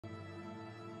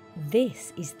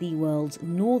This is the world's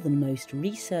northernmost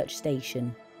research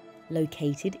station,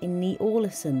 located in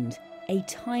Ny-Alesund, a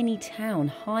tiny town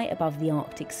high above the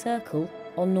Arctic Circle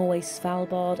on Norway's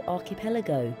Svalbard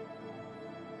archipelago.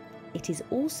 It is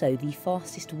also the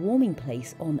fastest warming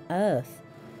place on Earth.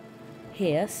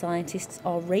 Here, scientists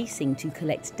are racing to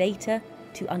collect data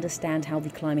to understand how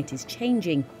the climate is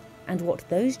changing and what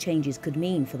those changes could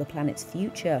mean for the planet's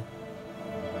future.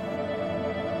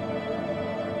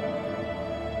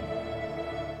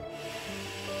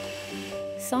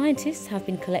 Scientists have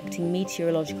been collecting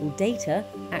meteorological data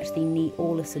at the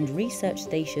Ny-Alesund research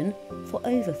station for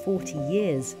over 40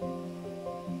 years.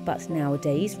 But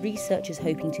nowadays, researchers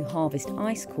hoping to harvest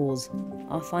ice cores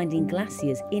are finding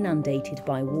glaciers inundated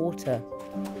by water.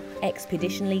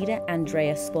 Expedition leader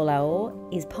Andrea Spolaor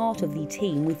is part of the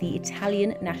team with the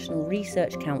Italian National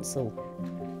Research Council.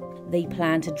 They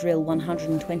plan to drill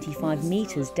 125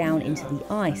 metres down into the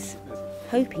ice,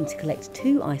 hoping to collect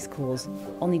 2 ice cores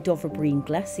on the Dovrebreen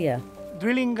glacier.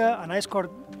 Drilling an ice core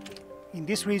in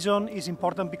this region is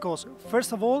important because,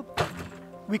 first of all,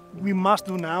 we must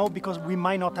do now because we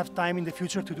might not have time in the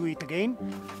future to do it again.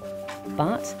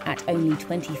 But at only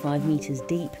 25 metres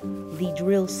deep, the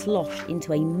drill sloshed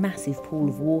into a massive pool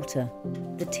of water.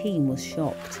 The team was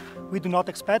shocked. We do not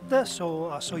expect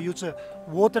so huge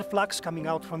water flux coming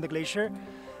out from the glacier.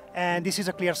 And this is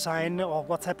a clear sign of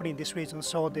what's happening in this region,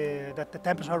 so that the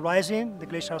temperatures are rising, the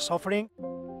glaciers are suffering.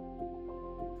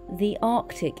 The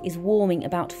Arctic is warming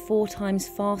about 4 times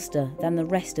faster than the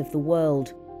rest of the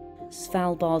world.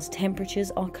 Svalbard's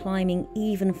temperatures are climbing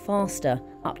even faster,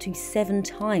 up to 7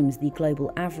 times the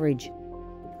global average.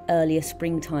 Earlier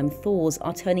springtime thaws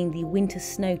are turning the winter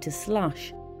snow to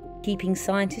slush, keeping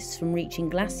scientists from reaching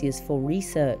glaciers for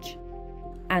research.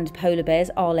 And polar bears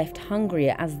are left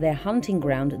hungrier as their hunting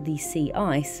ground, the sea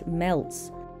ice,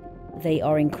 melts. They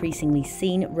are increasingly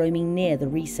seen roaming near the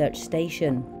research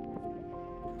station.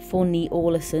 For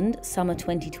Ny-Alesund, summer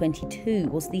 2022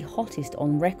 was the hottest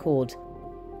on record.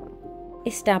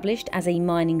 Established as a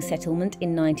mining settlement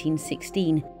in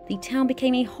 1916, the town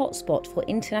became a hotspot for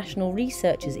international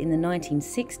researchers in the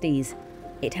 1960s.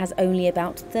 It has only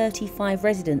about 35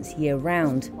 residents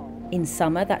year-round. In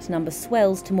summer, that number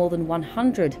swells to more than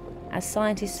 100 as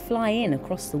scientists fly in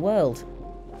across the world.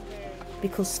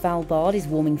 Because Svalbard is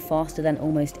warming faster than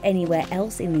almost anywhere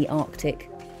else in the Arctic,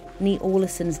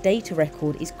 Ny-Alesund's data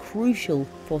record is crucial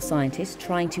for scientists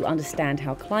trying to understand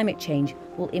how climate change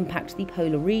will impact the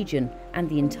polar region and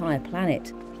the entire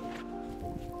planet.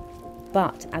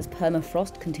 But as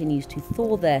permafrost continues to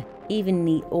thaw there, even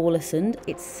Ny-Alesund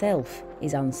itself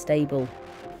is unstable.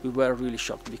 We were really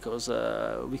shocked because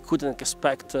we couldn't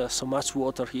expect so much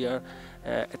water here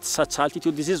at such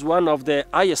altitude. This is one of the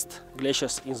highest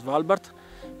glaciers in Svalbard.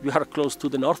 We are close to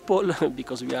the North Pole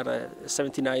because we are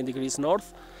 79 degrees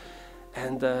north.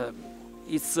 And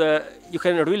you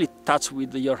can really touch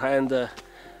with your hand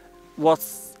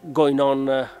what's going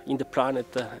on in the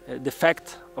planet, the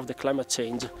effect of the climate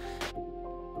change.